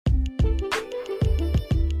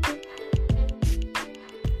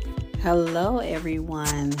Hello,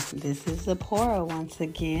 everyone. This is Zipporah once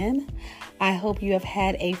again. I hope you have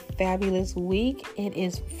had a fabulous week. It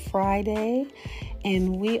is Friday,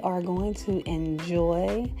 and we are going to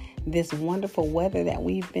enjoy this wonderful weather that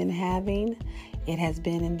we've been having. It has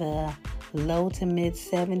been in the low to mid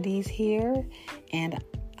 70s here, and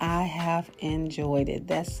I have enjoyed it.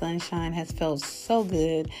 That sunshine has felt so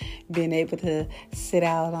good, being able to sit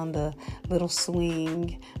out on the little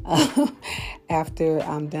swing after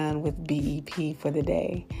I'm done with BEP for the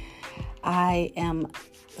day. I am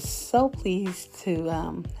so pleased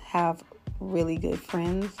to have really good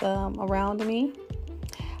friends around me.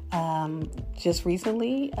 Just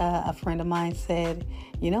recently, a friend of mine said,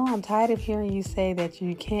 I'm tired of hearing you say that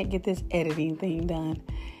you can't get this editing thing done,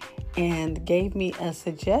 and gave me a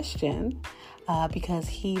suggestion because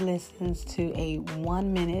he listens to a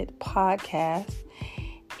 1-minute podcast.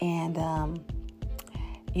 And,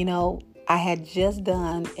 I had just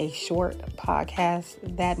done a short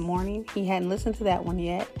podcast that morning. He hadn't listened to that one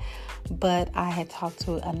yet, but I had talked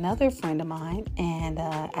to another friend of mine, and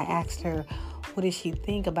I asked her, what did she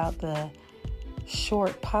think about the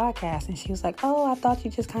short podcast? And she was like, oh, I thought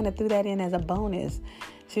you just kind of threw that in as a bonus.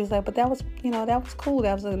 She was like, but that was cool.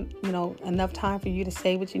 That was, enough time for you to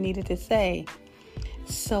say what you needed to say.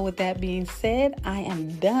 So with that being said, I am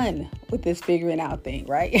done with this figuring out thing,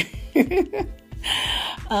 right?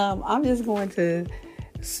 I'm just going to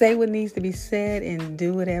say what needs to be said and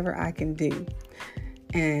do whatever I can do.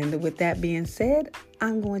 And with that being said,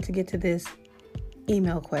 I'm going to get to this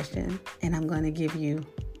email question, and I'm going to give you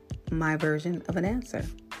my version of an answer.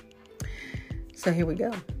 So here we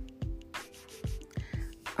go.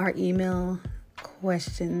 Our email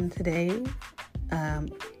question today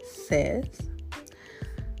says,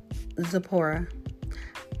 Zipporah,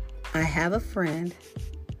 I have a friend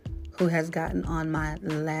who has gotten on my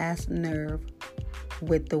last nerve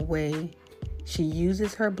with the way she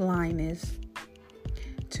uses her blindness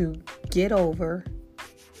to get over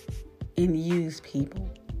and use people.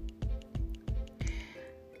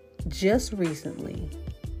 Just recently,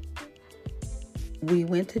 we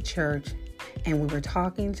went to church and we were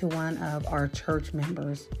talking to one of our church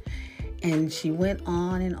members, and she went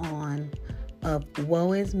on and on of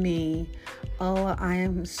woe is me. Oh, I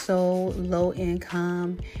am so low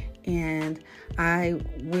income and I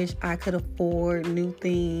wish I could afford new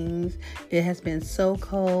things. It has been so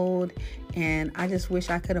cold and I just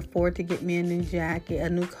wish I could afford to get me a new jacket, a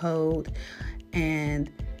new coat,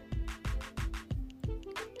 and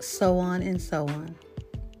so on and so on.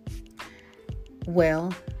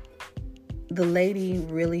 Well, the lady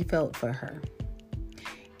really felt for her.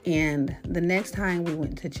 And the next time we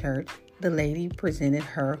went to church, the lady presented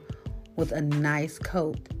her with a nice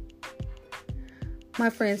coat. My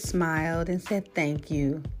friend smiled and said thank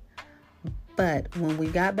you. But when we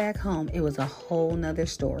got back home, it was a whole nother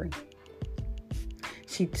story.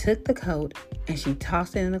 She took the coat and she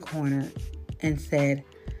tossed it in the corner and said,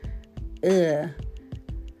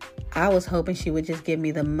 I was hoping she would just give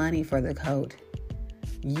me the money for the coat.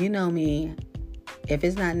 You know me, if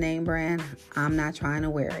it's not name brand, I'm not trying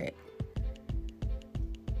to wear it.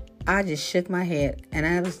 I just shook my head and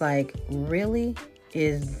I was like, really?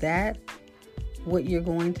 Is that what you're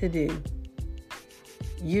going to do?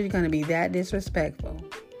 You're going to be that disrespectful?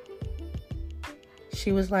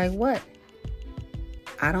 She was like, what?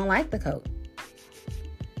 I don't like the coat.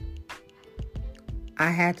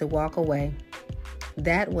 I had to walk away.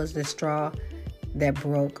 That was the straw that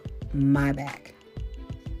broke my back.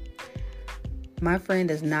 My friend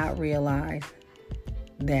does not realize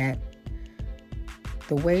that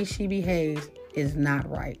the way she behaves is not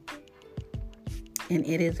right. And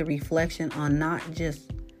it is a reflection on not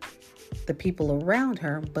just the people around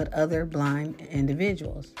her, but other blind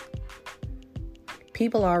individuals.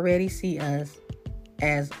 People already see us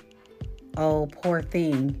as, oh, poor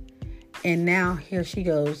thing. And now here she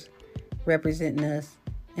goes, representing us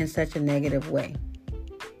in such a negative way.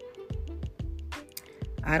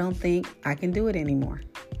 I don't think I can do it anymore.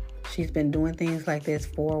 She's been doing things like this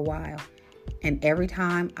for a while. And every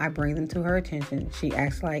time I bring them to her attention, she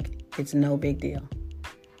acts like it's no big deal.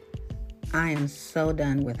 I am so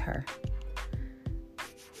done with her.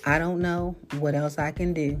 I don't know what else I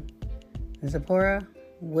can do. Zipporah,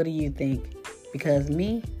 what do you think? Because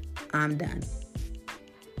me, I'm done.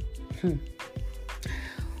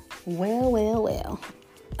 Well.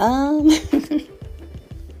 All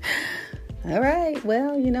right.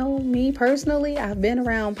 Well, me personally, I've been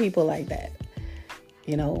around people like that.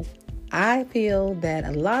 I feel that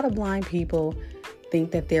a lot of blind people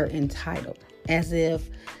think that they're entitled, as if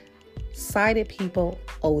sighted people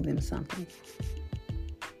owe them something.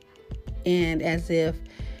 And as if,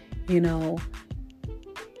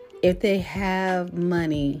 if they have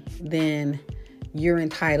money, then you're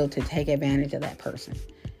entitled to take advantage of that person.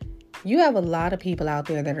 You have a lot of people out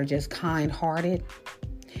there that are just kind-hearted.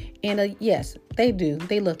 And yes, they do.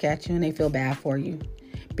 They look at you and they feel bad for you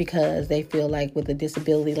because they feel like with a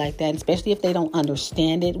disability like that, especially if they don't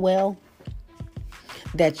understand it well,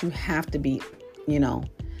 that you have to be,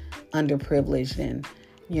 underprivileged and,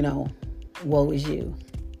 woe is you.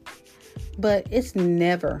 But it's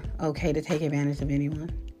never okay to take advantage of anyone.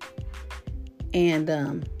 And,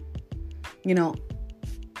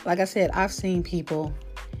 like I said, I've seen people,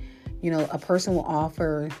 a person will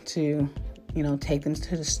offer to, take them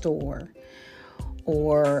to the store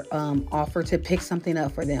or offer to pick something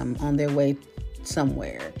up for them on their way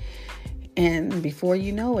somewhere. And before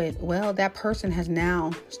you know it, well, that person has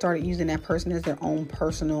now started using that person as their own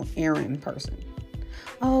personal errand person.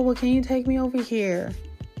 Oh, well, can you take me over here?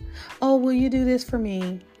 Oh, will you do this for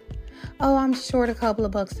me? Oh, I'm short a couple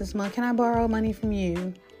of bucks this month. Can I borrow money from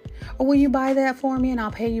you? Or will you buy that for me and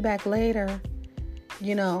I'll pay you back later?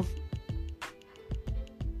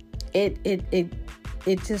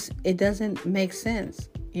 It doesn't make sense,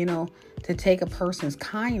 to take a person's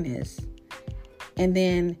kindness and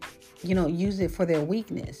then, use it for their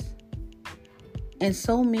weakness. And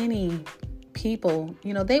so many people,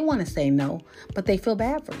 they want to say no, but they feel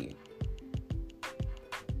bad for you.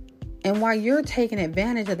 And while you're taking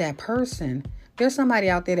advantage of that person, there's somebody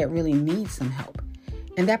out there that really needs some help.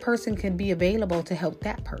 And that person can be available to help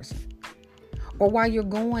that person. Or while you're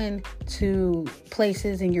going to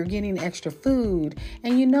places and you're getting extra food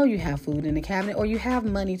and you have food in the cabinet or you have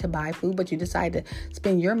money to buy food, but you decide to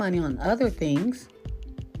spend your money on other things,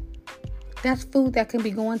 that's food that can be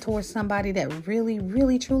going towards somebody that really,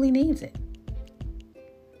 really, truly needs it.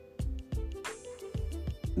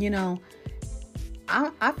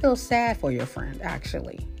 I feel sad for your friend,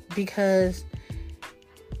 actually, because,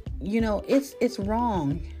 it's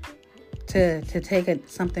wrong to take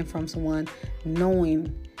something from someone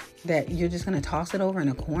knowing that you're just going to toss it over in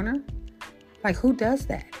a corner. Like, who does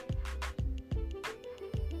that?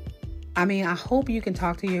 I mean, I hope you can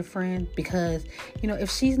talk to your friend because, if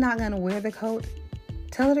she's not going to wear the coat,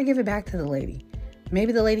 tell her to give it back to the lady.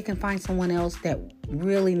 Maybe the lady can find someone else that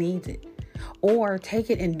really needs it. Or take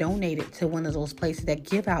it and donate it to one of those places that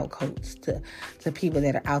give out coats to people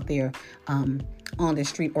that are out there on the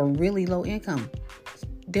street or really low income.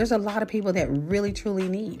 There's a lot of people that really, truly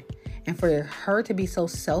need. And for her to be so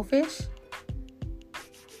selfish,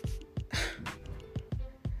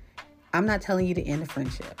 I'm not telling you to end a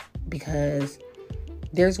friendship because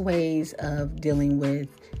there's ways of dealing with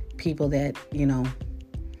people that,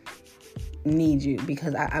 need you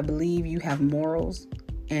because I believe you have morals.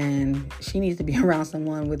 And she needs to be around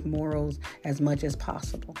someone with morals as much as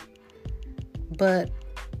possible. But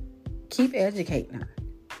keep educating her.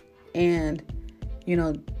 And,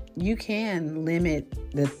 you can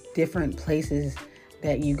limit the different places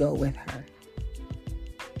that you go with her.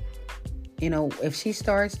 If she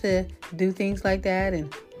starts to do things like that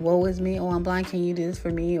and woe is me, oh, I'm blind, can you do this for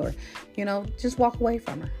me? Or, just walk away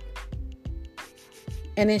from her.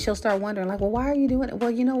 And then she'll start wondering, like, well, why are you doing it?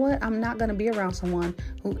 Well, you know what? I'm not going to be around someone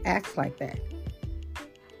who acts like that.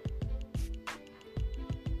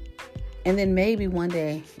 And then maybe one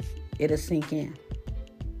day it'll sink in.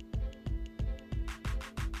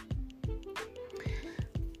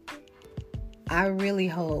 I really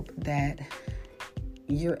hope that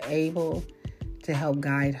you're able to help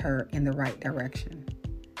guide her in the right direction.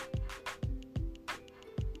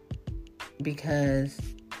 Because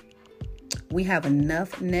we have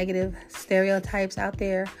enough negative stereotypes out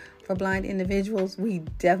there for blind individuals. We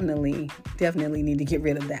definitely need to get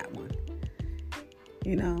rid of that one.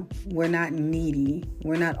 We're not needy.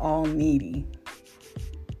 We're not all needy.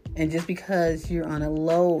 And just because you're on a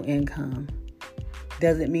low income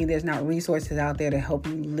doesn't mean there's not resources out there to help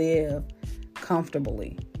you live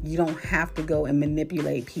comfortably. You don't have to go and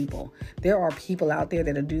manipulate people. There are people out there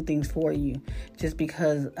that'll do things for you just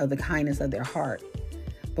because of the kindness of their heart.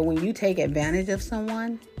 But when you take advantage of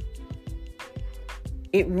someone,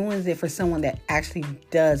 it ruins it for someone that actually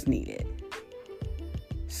does need it.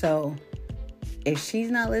 So if she's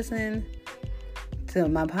not listening to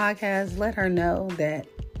my podcast, let her know that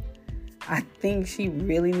I think she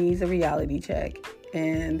really needs a reality check.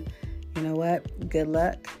 And you know what? Good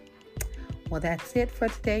luck. Well, that's it for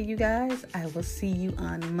today, you guys. I will see you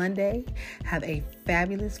on Monday. Have a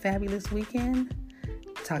fabulous, fabulous weekend.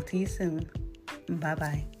 Talk to you soon.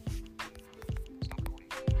 Bye-bye.